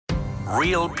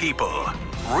Real people,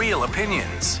 real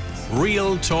opinions,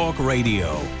 Real Talk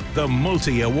Radio. The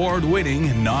multi-award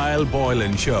winning Niall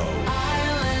Boylan Show.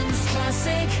 Ireland's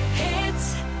classic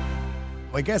hits.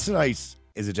 My guest tonight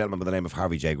is a gentleman by the name of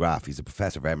Harvey J. Graff. He's a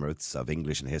Professor of Emeritus of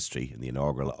English and History and the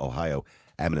inaugural Ohio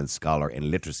Eminent Scholar in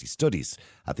Literacy Studies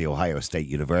at the Ohio State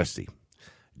University.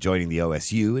 Joining the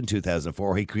OSU in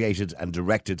 2004, he created and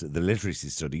directed the Literacy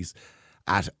Studies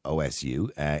at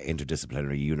OSU,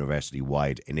 interdisciplinary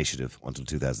university-wide initiative, until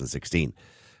 2016.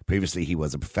 Previously, he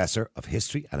was a professor of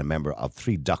history and a member of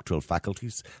 3 doctoral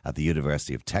faculties at the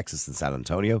University of Texas in San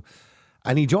Antonio.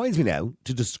 And he joins me now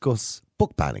to discuss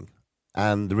book banning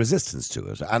and the resistance to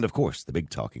it. And, of course, the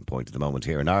big talking point at the moment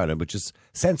here in Ireland, which is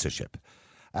censorship.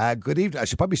 Good evening. I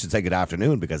probably should say good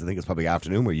afternoon, because I think it's probably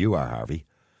afternoon where you are, Harvey.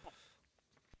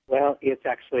 Well, it's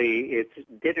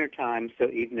dinner time, so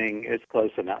evening is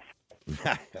close enough.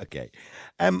 Okay.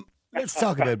 Let's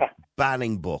talk about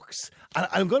banning books. And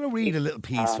I'm going to read a little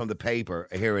piece from the paper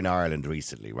here in Ireland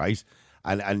recently, right?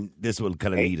 And this will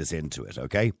kind of lead us into it,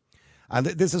 okay? And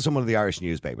this is from one of the Irish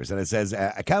newspapers, and it says,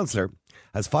 a councillor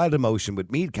has filed a motion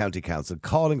with Meath County Council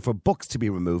calling for books to be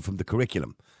removed from the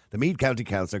curriculum. The Meath County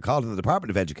Council called on the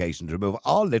Department of Education to remove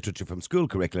all literature from school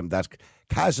curriculum that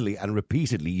casually and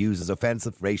repeatedly uses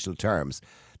offensive racial terms.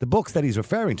 The books that he's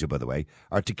referring to, by the way,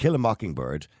 are To Kill a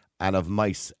Mockingbird and Of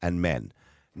Mice and Men.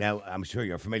 Now, I'm sure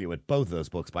you're familiar with both of those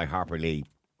books by Harper Lee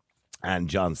and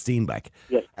John Steinbeck.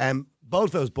 Yes.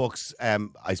 Both those books,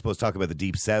 I suppose, talk about the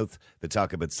Deep South. They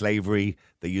talk about slavery.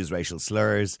 They use racial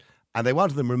slurs. And they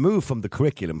wanted them removed from the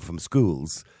curriculum from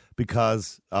schools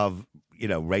because of,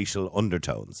 racial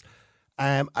undertones.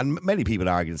 And many people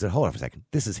argued and said, hold on for a second,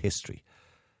 this is history.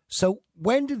 So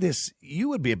when did this, you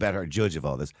would be a better judge of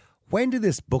all this, when did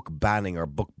this book banning or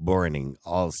book burning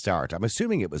all start? I'm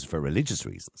assuming it was for religious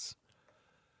reasons.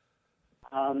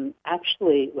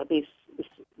 Actually, let me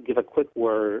give a quick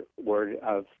word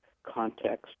of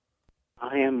context.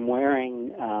 I am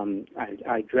wearing,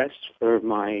 I dressed for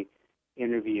my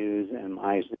interviews and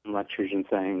my Zoom lectures and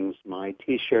things. My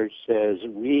T-shirt says,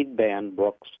 read banned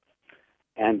books.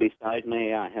 And beside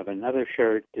me, I have another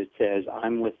shirt that says,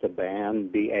 I'm with the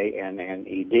band,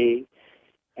 BANNED.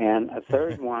 And a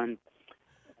third one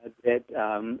that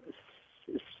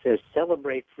says,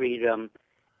 celebrate freedom.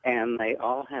 And they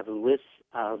all have lists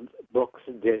of books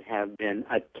that have been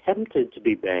attempted to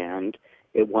be banned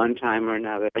at one time or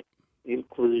another,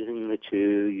 including the 2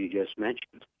 you just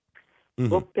mentioned. Mm-hmm.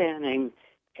 Book banning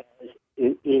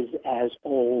is as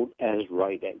old as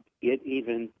writing. It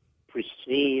even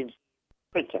precedes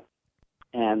printing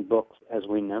and books as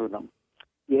we know them.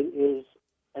 It is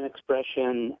an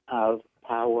expression of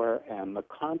power and the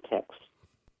context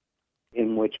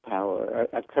in which power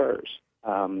occurs.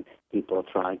 People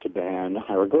tried to ban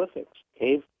hieroglyphics,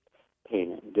 cave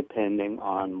painting, depending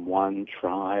on one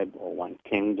tribe or one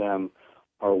kingdom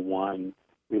or one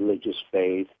religious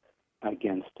faith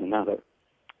against another.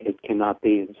 It cannot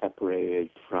be separated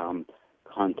from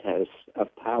contests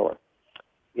of power.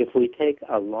 If we take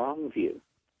a long view,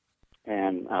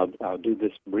 and I'll do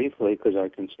this briefly because our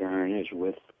concern is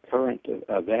with current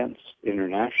events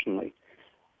internationally,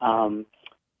 over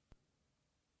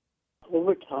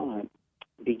time,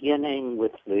 beginning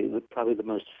with probably the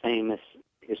most famous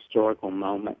historical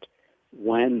moment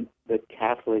when the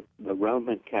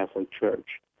Roman Catholic Church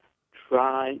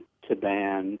tried to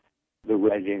ban the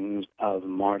writings of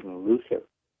Martin Luther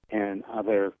and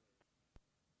other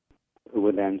who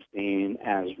were then seen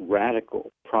as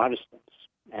radical Protestants.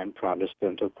 And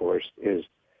Protestant, of course, is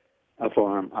a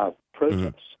form of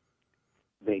protest.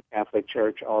 Mm-hmm. The Catholic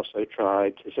Church also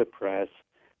tried to suppress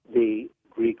the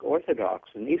Greek Orthodox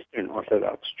and Eastern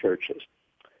Orthodox churches.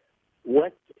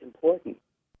 What's important,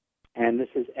 and this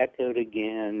is echoed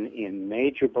again in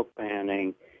major book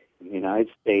banning in the United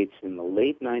States in the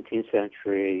late 19th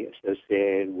century,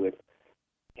 associated with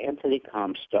Anthony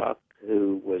Comstock,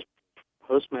 who was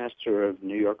postmaster of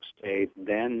New York State,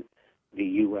 then the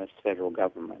U.S. federal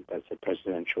government. That's a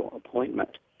presidential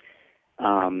appointment.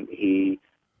 He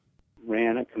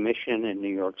ran a commission in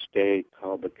New York State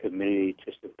called the Committee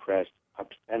to Suppress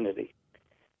Obscenity.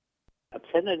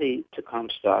 Obscenity to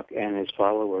Comstock and his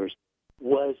followers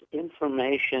was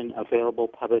information available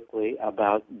publicly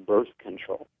about birth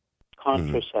control,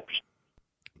 contraception.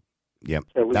 Yep,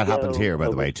 so that happens here, by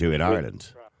the way, too, in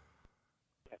Ireland.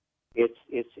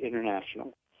 It's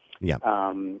international. Yeah.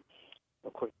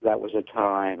 Of course, that was a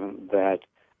time that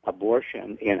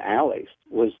abortion in alleys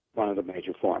was one of the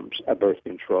major forms of birth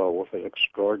control with an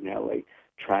extraordinarily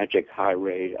tragic high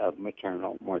rate of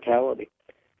maternal mortality.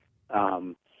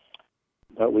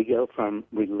 But we go from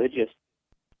religious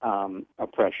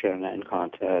oppression and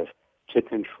contest to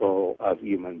control of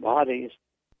human bodies.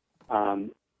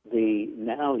 The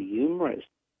now humorous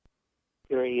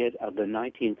period of the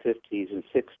 1950s and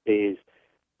 60s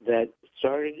that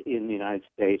started in the United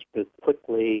States but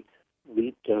quickly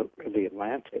leaped over the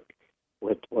Atlantic,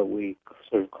 with what we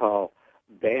sort of call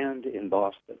banned in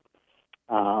Boston.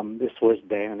 This was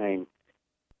banning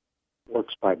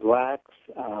works by blacks,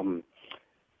 Not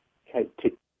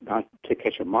to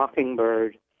Catch a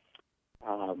Mockingbird,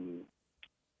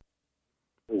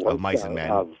 Mice and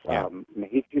Men.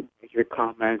 Major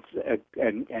comments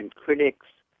and critics.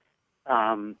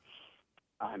 I'm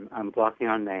blocking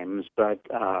on names, but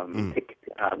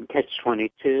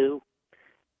Catch-22,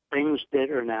 things that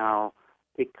are now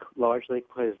largely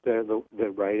because they're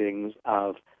the writings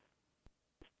of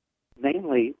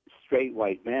mainly straight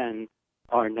white men,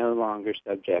 are no longer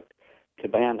subject to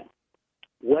banning.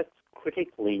 What's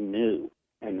critically new,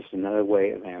 and it's another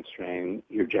way of answering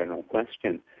your general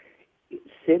question,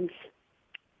 since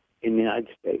in the United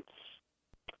States,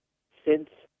 since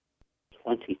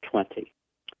 2020,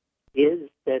 is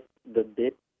that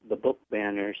the book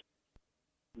banners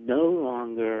no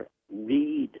longer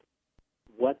read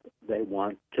what they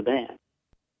want to ban.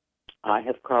 I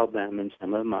have called them in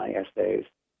some of my essays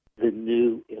the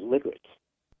new illiterates.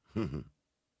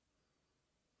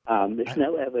 There's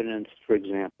no evidence, for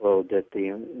example, that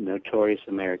the notorious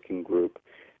American group,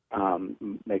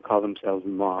 they call themselves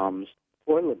Moms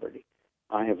for Liberty.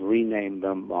 I have renamed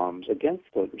them Moms Against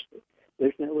Literacy.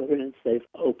 There's no evidence they've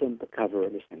opened the cover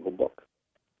of a single book.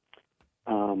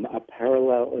 A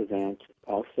parallel event,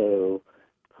 also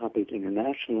copied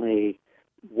internationally,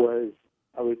 was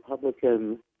a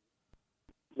Republican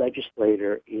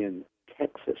legislator in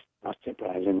Texas, not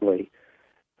surprisingly,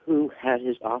 who had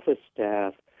his office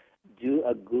staff do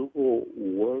a Google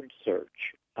word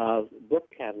search of book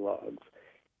catalogs.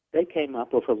 They came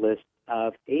up with a list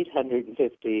of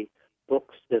 850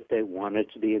 books that they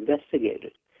wanted to be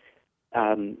investigated.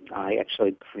 I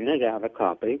actually printed out a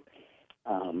copy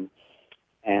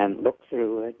and looked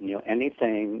through it.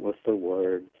 Anything with the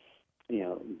word,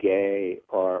 gay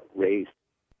or race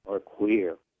or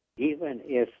queer, even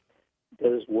if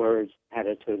those words had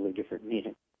a totally different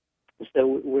meaning.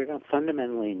 So we're in a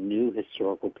fundamentally new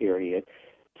historical period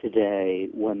today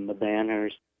when the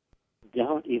banners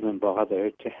don't even bother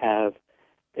to have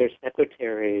their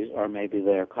secretaries or maybe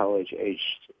their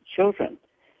college-aged children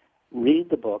read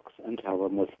the books and tell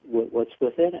them what's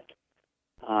within it.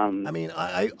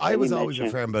 I was always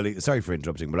a firm believer, sorry for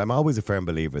interrupting, but I'm always a firm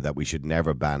believer that we should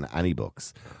never ban any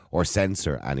books or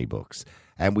censor any books.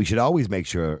 And we should always make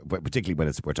sure, particularly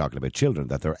when we're talking about children,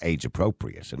 that they're age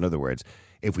appropriate. In other words,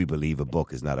 if we believe a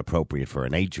book is not appropriate for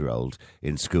an 8-year-old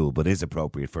in school but is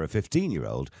appropriate for a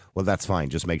 15-year-old, well, that's fine.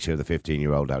 Just make sure the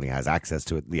 15-year-old only has access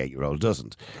to it and the 8-year-old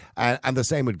doesn't. And the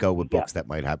same would go with books that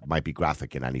might be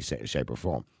graphic in any shape or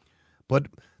form. But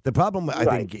the problem, I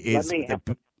think, is...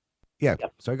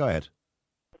 Sorry, go ahead.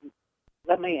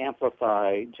 Let me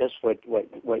amplify just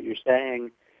what you're saying.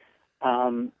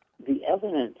 The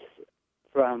evidence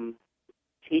from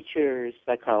teachers,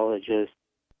 psychologists,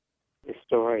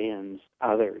 historians,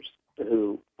 others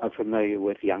who are familiar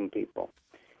with young people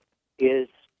is,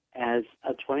 as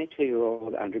a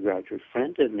 22-year-old undergraduate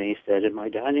friend of me said in my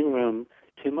dining room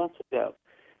 2 months ago,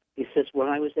 he says, when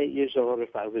I was 8 years old,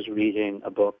 if I was reading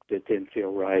a book that didn't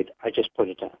feel right, I just put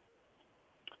it down.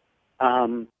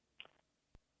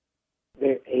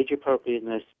 Their age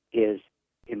appropriateness is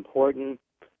important.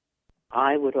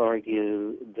 I would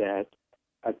argue that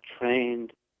a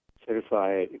trained,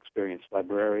 certified, experienced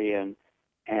librarian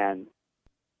and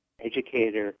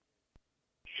educator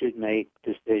should make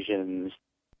decisions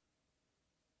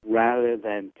rather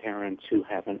than parents who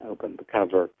haven't opened the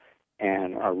cover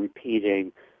and are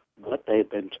repeating what they've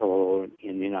been told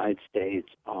in the United States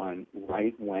on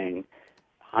right-wing,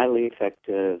 highly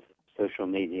effective social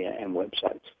media and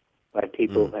websites by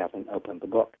people who haven't opened the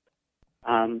book.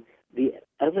 The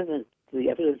evidence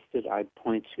that I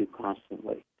point to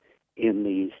constantly in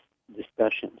these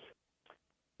discussions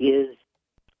is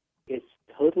it's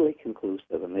totally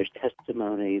conclusive, and there's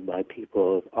testimony by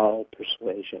people of all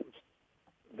persuasions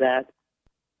that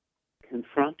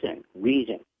confronting,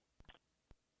 reading,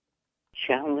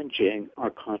 challenging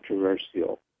or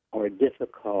controversial or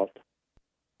difficult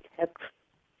text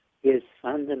is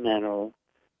fundamental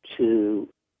to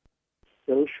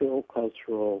social,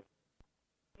 cultural,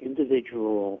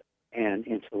 individual, and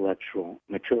intellectual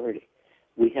maturity.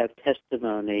 We have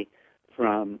testimony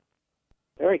from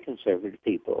very conservative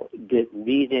people that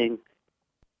reading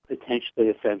potentially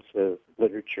offensive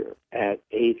literature at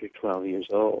 8 or 12 years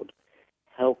old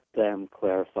helped them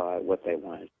clarify what they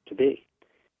wanted to be.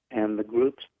 And the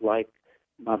groups like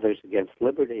Mothers Against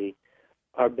Liberty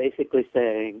are basically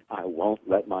saying, I won't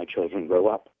let my children grow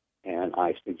up. And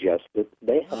I suggest that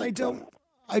they haven't grown up.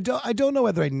 I don't know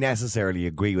whether I necessarily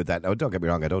agree with that. Now, don't get me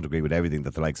wrong, I don't agree with everything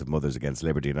that the likes of Mothers Against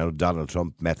Liberty, and I know Donald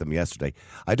Trump met them yesterday.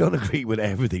 I don't agree with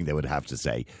everything they would have to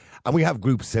say. And we have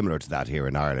groups similar to that here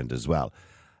in Ireland as well.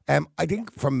 I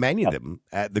think for many of them,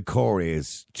 the core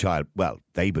is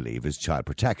they believe is child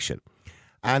protection.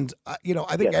 And, I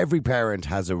think every parent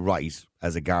has a right,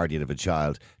 as a guardian of a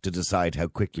child, to decide how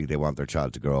quickly they want their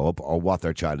child to grow up or what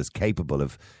their child is capable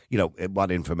of, what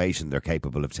information they're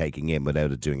capable of taking in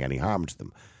without it doing any harm to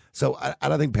them. So,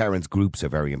 and I think parents' groups are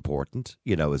very important,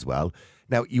 as well.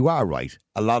 Now, you are right.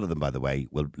 A lot of them, by the way,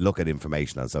 will look at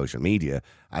information on social media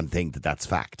and think that that's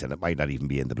fact, and it might not even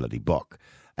be in the bloody book.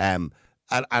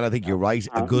 And I think you're right.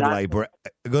 A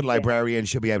good librarian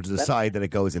should be able to decide that it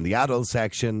goes in the adult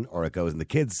section, or it goes in the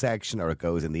kids section, or it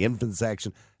goes in the infant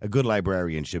section. A good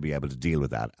librarian should be able to deal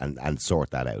with that and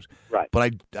sort that out. Right.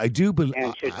 But I do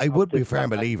believe I would be a firm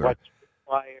believer.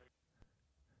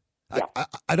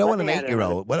 I don't want an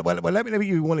 8-year-old. Well, let me give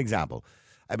you one example.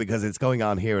 Because it's going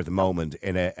on here at the moment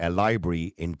in a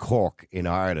library in Cork in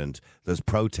Ireland. There's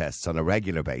protests on a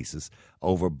regular basis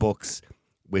over books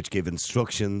which give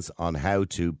instructions on how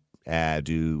to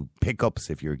do pickups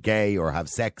if you're gay, or have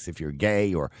sex if you're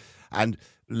gay, and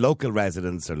local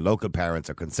residents or local parents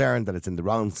are concerned that it's in the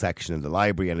wrong section in the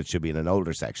library and it should be in an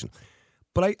older section.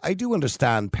 But I do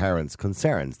understand parents'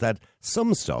 concerns that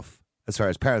some stuff, as far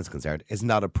as parents are concerned, is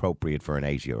not appropriate for an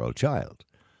 8-year-old child.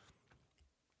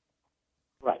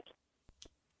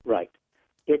 Right.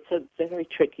 It's a very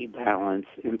tricky balance,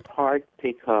 in part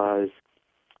because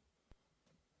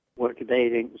we're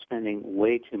spending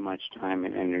way too much time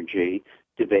and energy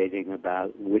debating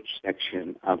about which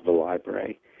section of the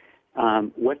library.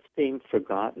 What's being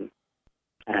forgotten,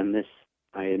 and this,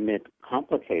 I admit,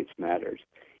 complicates matters,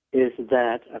 is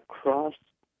that across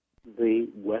the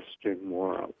Western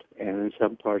world, and in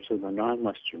some parts of the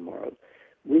non-Western world,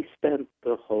 we spent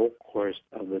the whole course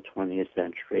of the 20th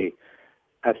century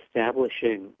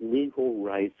establishing legal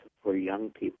rights for young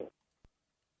people.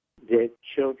 That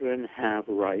children have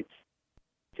rights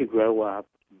to grow up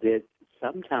that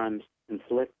sometimes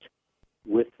conflict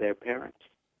with their parents.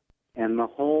 And the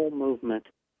whole movement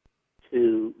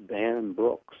to ban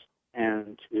books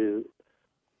and to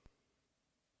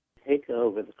take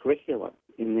over the curriculum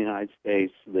in the United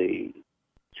States, the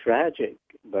tragic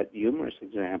but humorous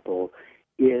example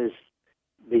is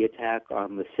the attack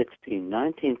on the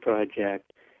 1619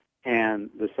 Project and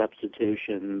the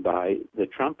substitution by the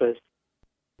Trumpists,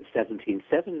 the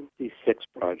 1776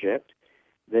 Project.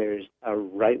 There's a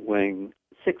right-wing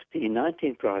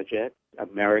 1619 Project.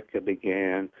 America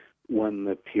began when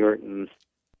the Puritans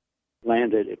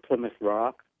landed at Plymouth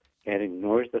Rock and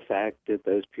ignores the fact that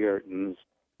those Puritans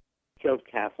killed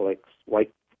Catholics,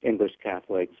 white English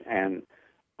Catholics, and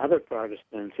other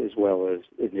Protestants, as well as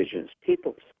indigenous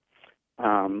peoples.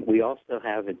 We also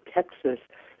have in Texas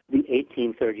the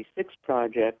 1836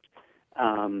 Project.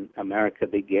 America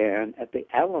began at the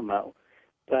Alamo,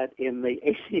 but in the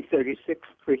 1836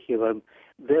 curriculum,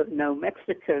 there are no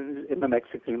Mexicans in the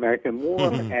Mexican-American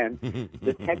War, and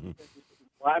the Texans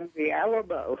won the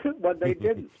Alamo when they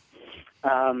didn't.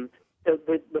 So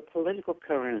the political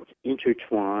currents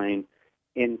intertwine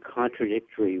in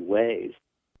contradictory ways.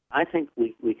 I think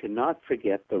we cannot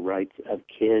forget the rights of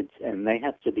kids, and they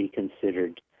have to be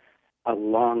considered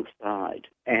alongside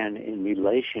and in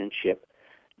relationship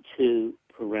to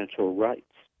parental rights.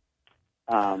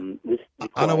 I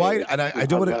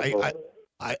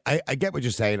get what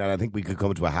you're saying, and I think we could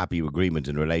come to a happy agreement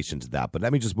in relation to that. But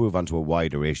let me just move on to a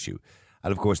wider issue.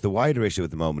 And of course, the wider issue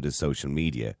at the moment is social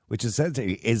media, which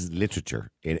essentially is literature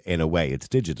in a way. It's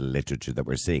digital literature that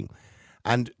we're seeing.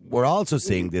 And we're also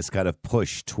seeing this kind of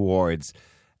push towards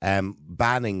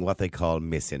banning what they call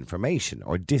misinformation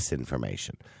or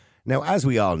disinformation. Now, as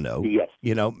we all know, yes,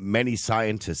 many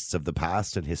scientists of the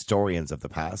past and historians of the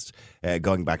past,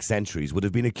 going back centuries, would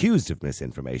have been accused of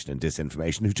misinformation and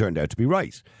disinformation who turned out to be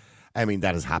right. I mean,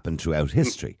 that has happened throughout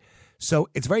history. So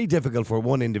it's very difficult for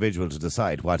one individual to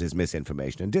decide what is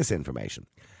misinformation and disinformation.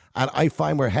 And I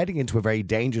find we're heading into a very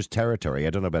dangerous territory. I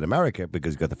don't know about America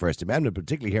because you've got the First Amendment,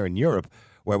 particularly here in Europe,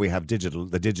 where we have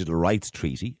the Digital Rights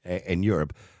Treaty in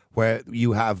Europe, where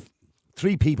you have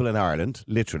 3 people in Ireland,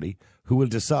 literally, who will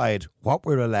decide what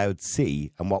we're allowed to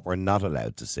see and what we're not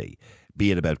allowed to see,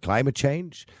 be it about climate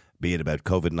change, be it about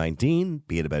COVID-19,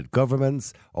 be it about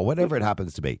governments, or whatever it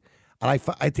happens to be. And I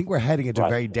think we're heading into a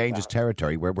very dangerous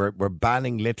territory where we're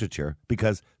banning literature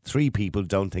because 3 people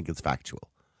don't think it's factual.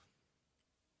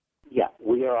 Yeah,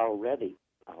 we are already,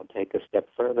 I'll take a step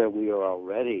further, we are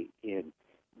already in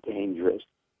dangerous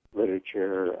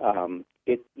literature.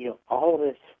 All of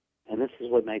this, and this is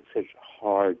what makes it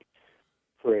hard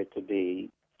for it to be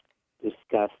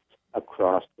discussed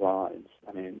across lines.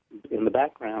 I mean, in the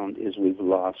background is we've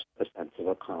lost a sense of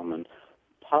a common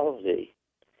polity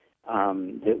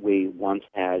that we once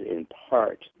had in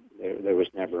part. There was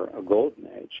never a golden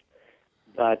age.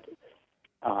 But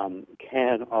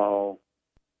can all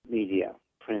media,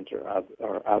 print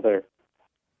or other,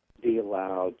 be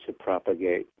allowed to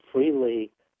propagate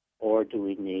freely, or do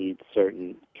we need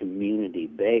certain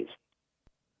community-based,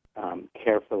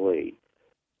 carefully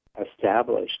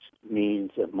established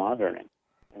means of monitoring?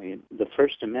 I mean, the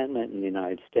First Amendment in the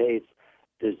United States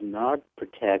does not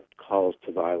protect calls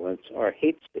to violence or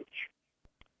hate speech.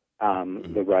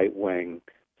 The right-wing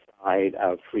side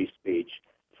of free speech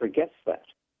forgets that.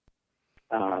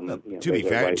 To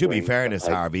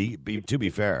be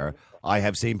fair, I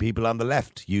have seen people on the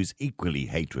left use equally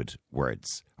hatred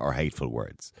words or hateful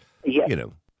words. Yes,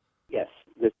 yes,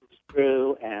 this is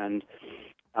true, and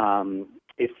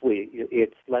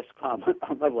it's less common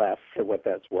on the left, for what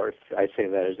that's worth. I say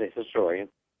that as a historian.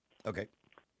 Okay,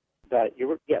 but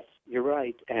you're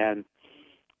right, and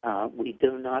we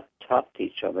do not talk to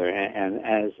each other. And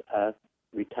as a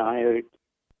retired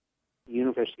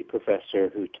university professor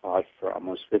who taught for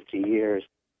almost 50 years,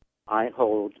 I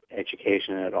hold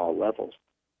education at all levels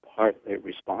partly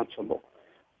responsible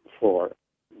for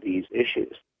these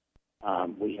issues.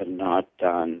 We have not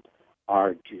done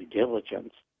our due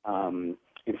diligence.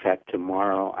 In fact,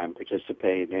 tomorrow I'm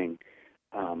participating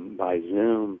by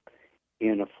Zoom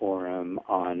in a forum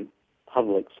on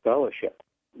public scholarship,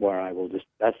 where I will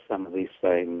discuss some of these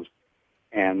things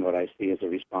and what I see as a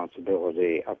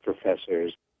responsibility of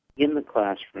professors in the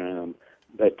classroom,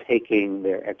 but taking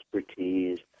their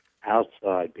expertise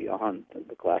outside, beyond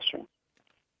the classroom.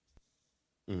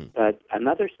 Mm-hmm. But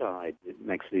another side that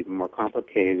makes it even more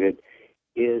complicated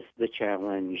is the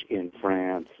challenge in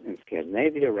France and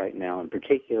Scandinavia right now in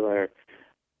particular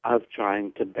of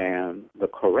trying to ban the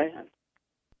Koran.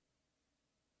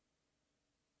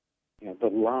 The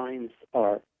lines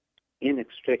are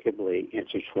inextricably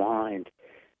intertwined,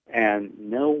 and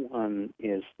no one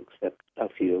is, except a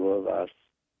few of us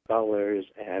scholars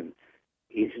and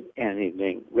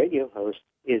evening radio hosts,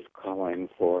 is calling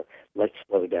for let's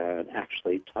slow down and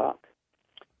actually talk.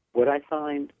 What I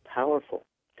find powerful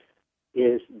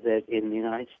is that in the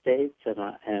United States,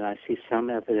 and I see some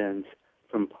evidence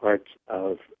from parts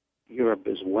of Europe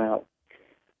as well,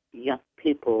 young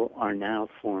people are now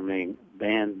forming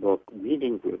banned book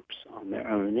reading groups on their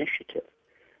own initiative.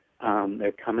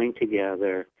 They're coming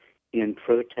together in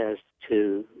protest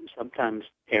to sometimes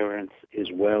parents as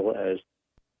well as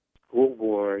school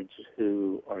boards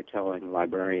who are telling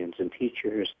librarians and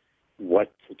teachers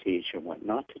what to teach and what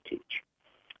not to teach.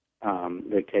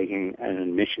 They're taking an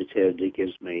initiative that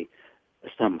gives me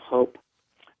some hope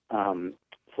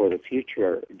for the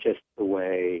future, just the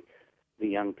way the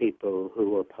young people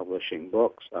who are publishing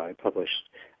books. I published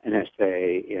an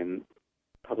essay in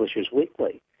Publishers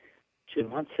Weekly 2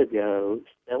 months ago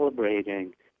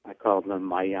celebrating, I call them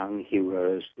my young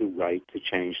heroes who write to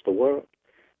change the world.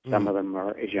 Some of them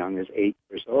are as young as 8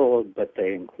 years old, but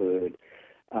they include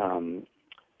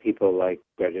people like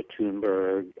Greta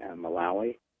Thunberg and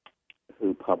Malawi,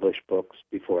 who published books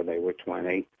before they were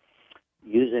 20,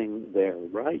 using their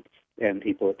rights, and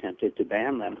people attempted to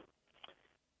ban them.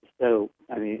 So,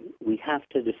 I mean, we have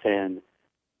to defend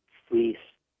free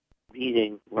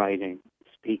reading, writing,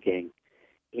 speaking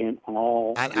in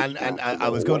all. And I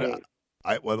was going to.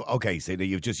 Okay, so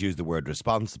you've just used the word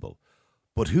responsible.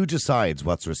 But who decides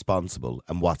what's responsible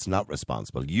and what's not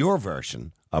responsible? Your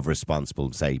version of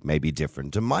responsible, say, may be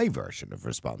different to my version of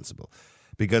responsible.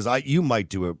 Because you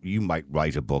might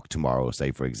write a book tomorrow,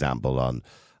 say, for example, on,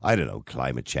 I don't know,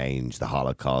 climate change, the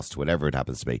Holocaust, whatever it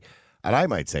happens to be. And I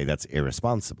might say that's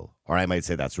irresponsible, or I might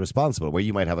say that's responsible, where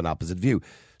you might have an opposite view.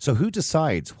 So who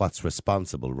decides what's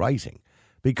responsible writing?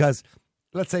 Because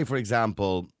let's say, for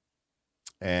example,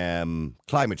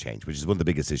 climate change, which is one of the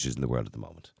biggest issues in the world at the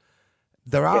moment.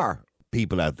 There are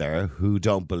people out there who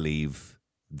don't believe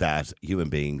that human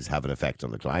beings have an effect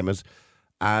on the climate,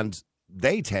 and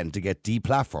they tend to get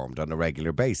deplatformed on a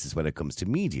regular basis when it comes to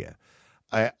media.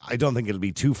 I don't think it'll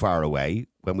be too far away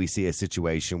when we see a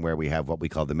situation where we have what we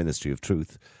call the Ministry of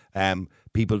Truth,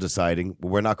 people deciding,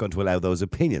 well, we're not going to allow those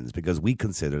opinions because we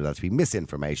consider that to be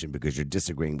misinformation because you're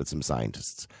disagreeing with some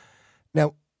scientists.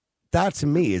 Now, that to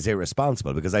me is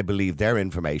irresponsible because I believe their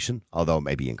information, although it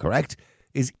may be incorrect,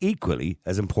 is equally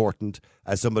as important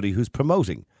as somebody who's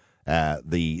promoting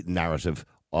the narrative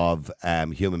of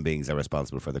human beings are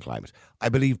responsible for the climate. I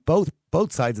believe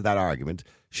both sides of that argument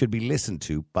should be listened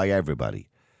to by everybody.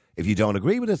 If you don't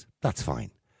agree with it, that's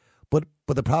fine.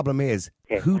 But the problem is,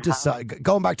 who decides?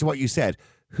 Going back to what you said,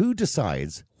 who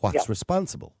decides what's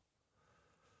responsible?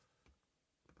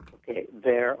 Okay,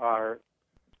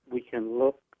 we can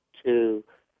look to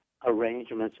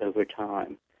arrangements over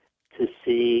time to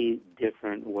see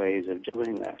different ways of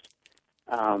doing that.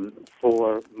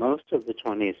 For most of the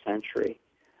 20th century,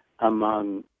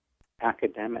 among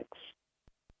academics,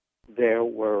 there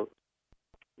were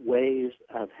ways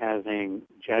of having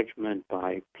judgment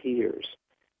by peers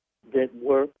that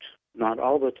worked not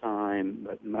all the time,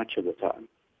 but much of the time.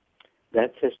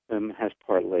 That system has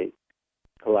partly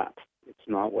collapsed. It's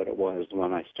not what it was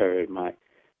when I started my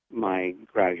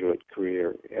graduate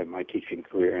career and my teaching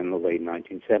career in the late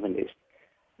 1970s.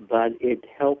 But it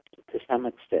helped to some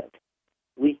extent.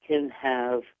 We can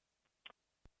have,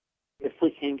 if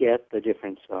we can get the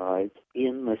different sides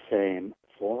in the same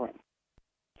forum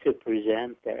to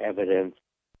present their evidence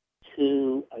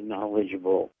to a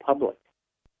knowledgeable public.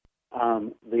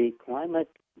 The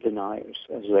climate deniers,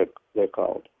 as they're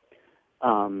called,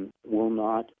 will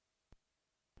not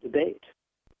debate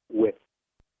with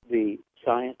the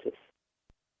scientists.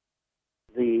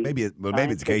 Maybe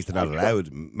it's a case they're not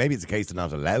allowed. Maybe it's a case they're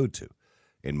not allowed to,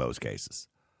 in most cases,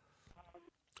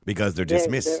 because they're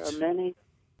dismissed. There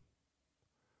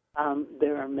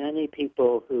are many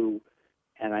people who,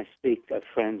 and I speak of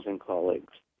friends and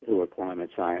colleagues who are climate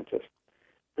scientists,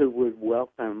 who would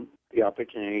welcome the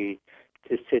opportunity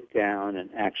to sit down and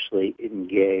actually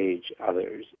engage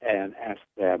others and ask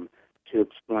them to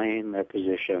explain their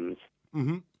positions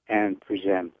and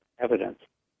present evidence.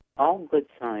 All good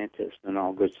scientists and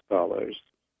all good scholars,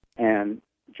 and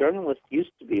journalists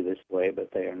used to be this way,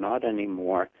 but they are not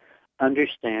anymore,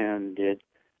 understand that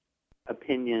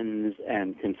opinions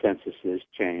and consensuses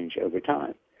change over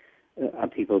time.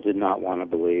 People did not want to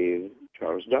believe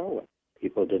Charles Darwin.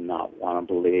 People did not want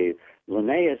to believe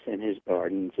Linnaeus in his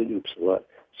gardens in Uppsala,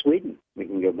 Sweden. We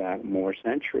can go back more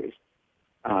centuries.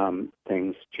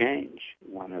 Things change.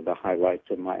 One of the highlights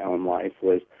of my own life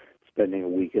was spending a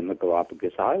week in the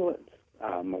Galapagos Islands,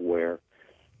 where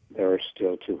there are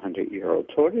still 200-year-old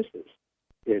tortoises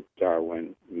that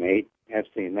Darwin may have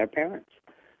seen their parents.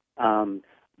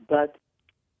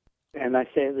 And I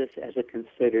say this as a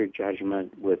considered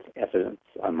judgment with evidence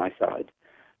on my side.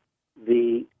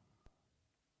 The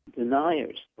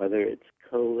deniers, whether it's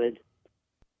COVID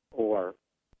or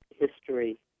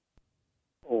history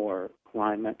or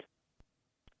climate,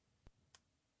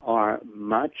 are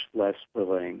much less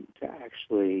willing to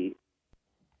actually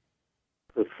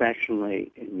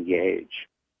professionally engage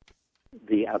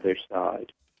the other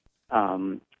side.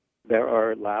 There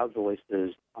are loud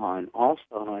voices on all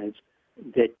sides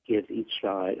that give each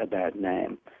side a bad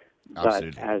name.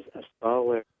 Absolutely. But as a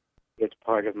scholar, it's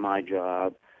part of my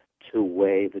job to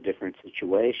weigh the different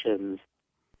situations.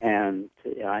 And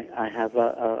I have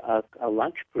a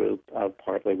lunch group of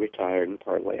partly retired and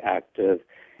partly active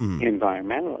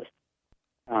environmentalists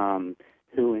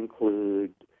who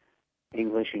include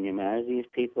English and humanities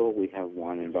people. We have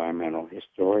one environmental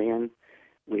historian.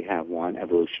 We have one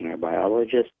evolutionary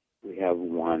biologist. We have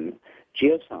one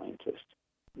geoscientist.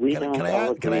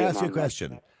 Can I ask you a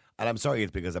question? And I'm sorry,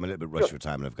 it's because I'm a little bit rushed for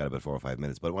time and I've got about 4 or 5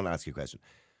 minutes, but I want to ask you a question.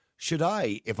 Should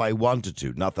I, if I wanted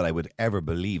to, not that I would ever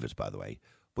believe it, by the way,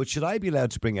 but should I be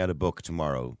allowed to bring out a book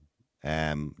tomorrow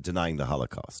denying the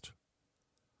Holocaust?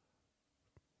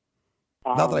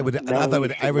 Not that I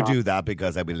would ever do that,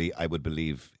 because I would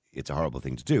believe it's a horrible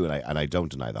thing to do, and I don't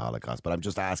deny the Holocaust. But I'm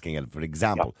just asking it for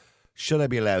example. Yeah. Should I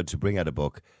be allowed to bring out a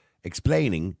book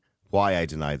explaining why I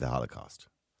deny the Holocaust?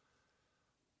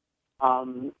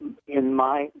 In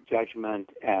my judgment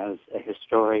as a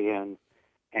historian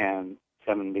and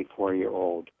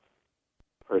 74-year-old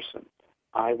person,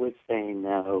 I would say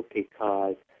no,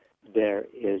 because there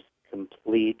is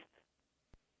complete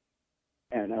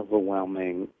and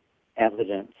overwhelming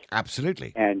evidence,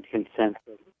 absolutely, and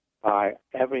consensus by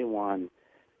everyone.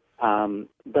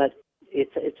 But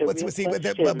it's a real question.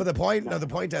 But the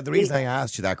point, the reason I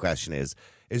asked you that question is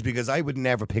because I would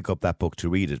never pick up that book to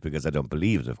read it, because I don't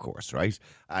believe it, of course, right?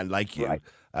 And like you, right,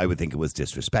 I would think it was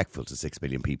disrespectful to 6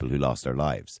 million people who lost their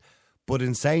lives. But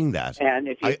in saying that, and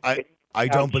if you, I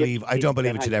don't believe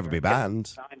it should ever be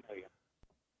banned.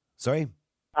 Sorry?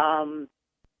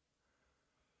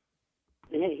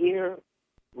 Here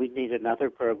we need another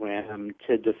program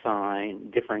to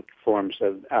define different forms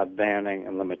of banning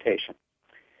and limitation.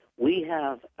 We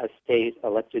have a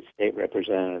elected state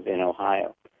representative in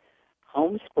Ohio,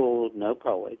 homeschooled, no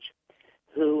college,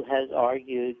 who has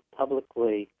argued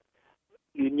publicly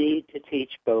you need to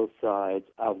teach both sides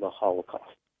of the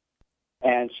Holocaust.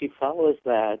 And she follows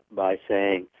that by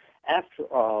saying, after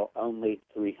all, only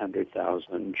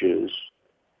 300,000 Jews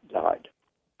died.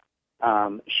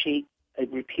 She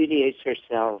repudiates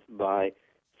herself by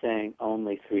saying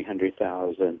only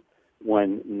 300,000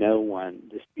 when no one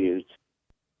disputes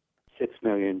 6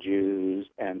 million Jews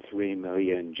and 3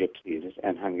 million Gypsies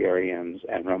and Hungarians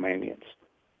and Romanians.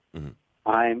 Mm-hmm.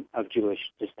 I'm of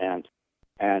Jewish descent,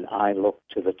 and I look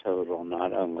to the total,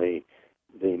 not only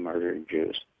the murdered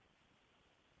Jews.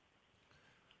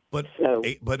 But So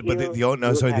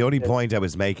the only point I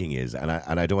was making is, and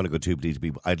I don't want to go too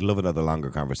deep. I'd love another longer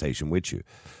conversation with you.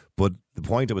 But the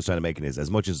point I was trying to make is, as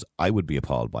much as I would be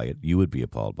appalled by it, you would be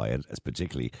appalled by it, as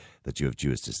particularly that you have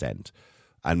Jewish descent,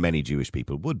 and many Jewish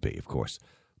people would be, of course.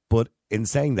 But in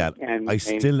saying that, I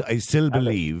still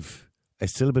believe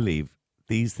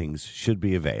these things should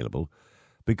be available,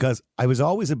 because I was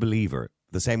always a believer.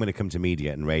 The same when it comes to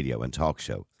media and radio and talk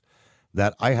show,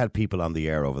 that I had people on the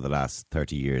air over the last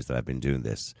 30 years that I've been doing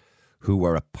this who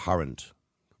were abhorrent,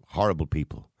 horrible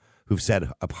people, who've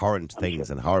said abhorrent things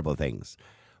and horrible things.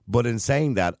 But in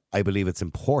saying that, I believe it's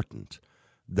important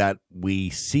that we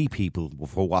see people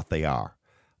for what they are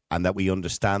and that we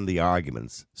understand the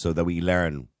arguments so that we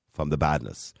learn from the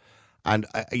badness. And,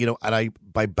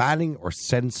 by banning or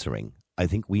censoring, I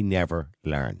think we never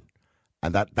learn.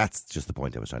 And that's just the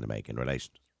point I was trying to make in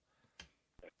relation.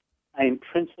 In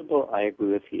principle, I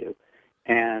agree with you.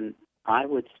 And I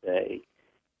would say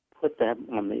put them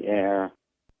on the air,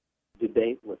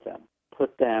 debate with them.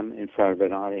 Put them in front of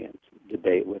an audience,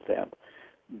 debate with them.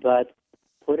 But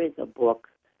putting a book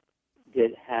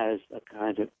that has a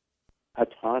kind of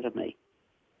autonomy,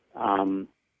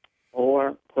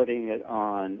 or putting it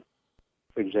on,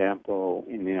 for example,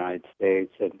 in the United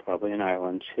States and probably in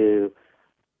Ireland too,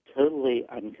 totally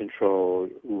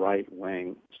uncontrolled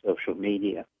right-wing social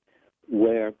media,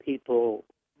 where people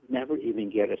never even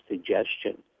get a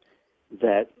suggestion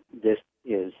that this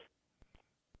is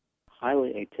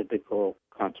highly atypical,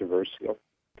 controversial.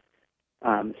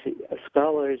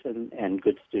 Scholars and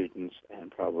good students,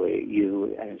 and probably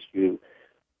you, as you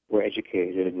were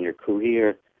educated in your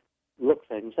career, look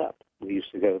things up. We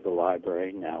used to go to the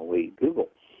library, now we Google.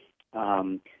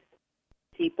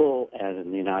 People, as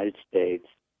in the United States,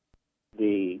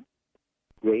 the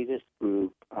greatest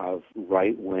group of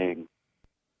right-wing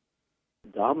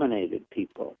dominated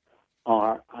people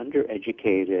are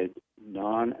undereducated,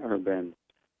 non-urban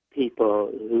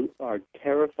people who are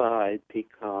terrified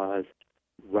because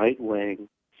right-wing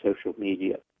social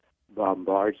media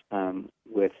bombards them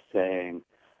with saying,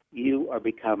 you are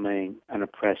becoming an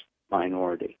oppressed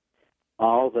minority.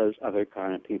 All those other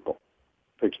kind of people,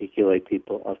 particularly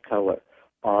people of color,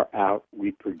 are out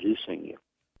reproducing you.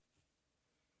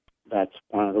 That's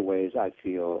one of the ways I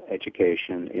feel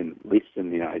education, at least in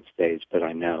the United States, but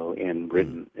I know in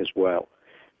Britain as well,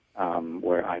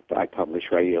 where I publish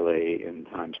regularly in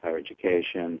Times Higher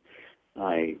Education.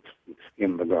 I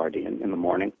skim The Guardian in the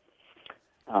morning,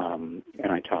 and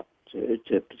I talk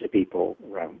to people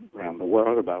around the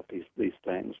world about these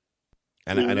things.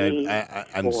 And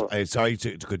I'm sorry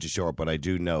to cut you short, but I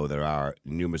do know there are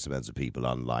numerous amounts of people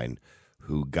online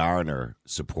who garner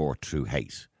support through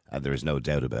hate. And there is no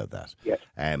doubt about that. Yes.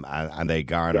 And they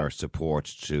garner support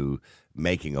to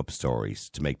making up stories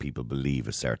to make people believe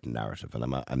a certain narrative. And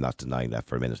I'm not denying that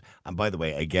for a minute. And by the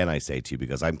way, again, I say to you,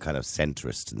 because I'm kind of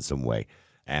centrist in some way,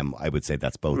 I would say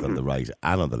that's both on the right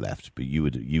and on the left. But you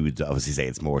would obviously say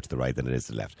it's more to the right than it is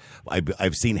to the left.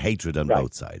 I've seen hatred on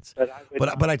both sides.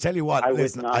 But I tell you what, I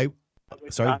listen, would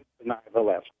not deny the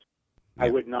left. Yeah. I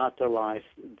would not deny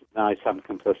some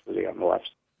complicity on the left.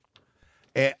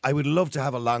 I would love to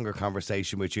have a longer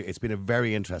conversation with you. It's been a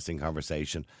very interesting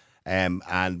conversation, and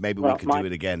maybe we could do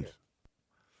it again.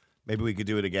 Maybe we could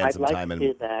do it again I'd sometime. like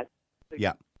to do that.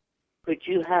 Yeah. Could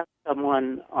you have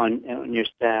someone on your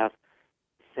staff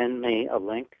send me a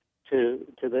link to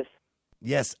this?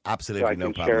 Yes, absolutely,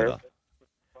 no problem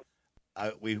at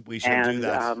all. We should do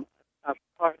that.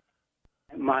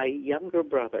 My younger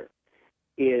brother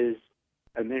is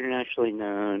an internationally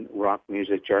known rock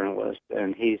music journalist,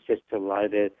 and he's just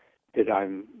delighted that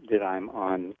I'm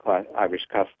on Irish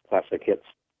classic hits.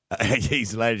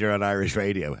 He's delighted you're on Irish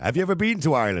radio. Have you ever been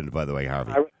to Ireland, by the way,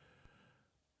 Harvey?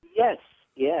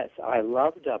 Yes, I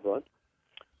love Dublin.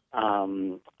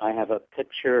 I have a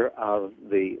picture of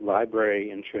the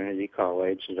library in Trinity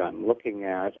College that I'm looking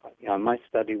at on my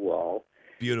study wall.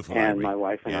 Beautiful. And library. My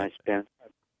wife and I spent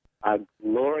a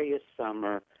glorious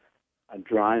summer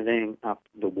driving up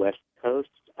the west coast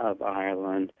of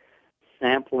Ireland,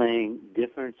 sampling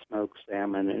different smoked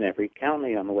salmon in every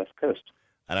county on the west coast.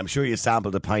 And I'm sure you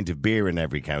sampled a pint of beer in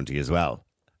every county as well.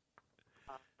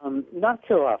 Not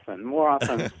so often. More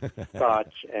often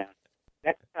Scotch. And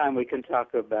next time we can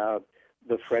talk about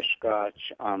the fresh Scotch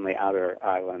on the outer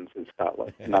islands in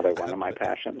Scotland. Another one of my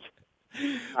passions.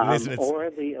 Listen, or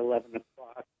the 11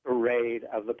 o'clock parade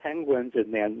of the penguins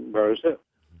in Edinburgh Zoo.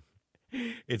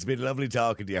 it's been lovely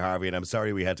talking to you, Harvey, and I'm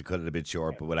sorry we had to cut it a bit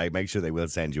short, but I make sure they will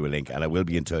send you a link, and I will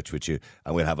be in touch with you,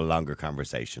 and we'll have a longer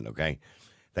conversation, okay?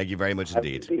 Thank you very much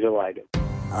indeed. I'd be delighted.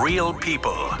 Real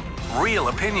people, real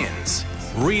opinions,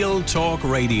 Real Talk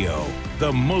Radio.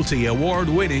 The multi-award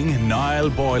winning Niall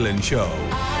Boylan Show.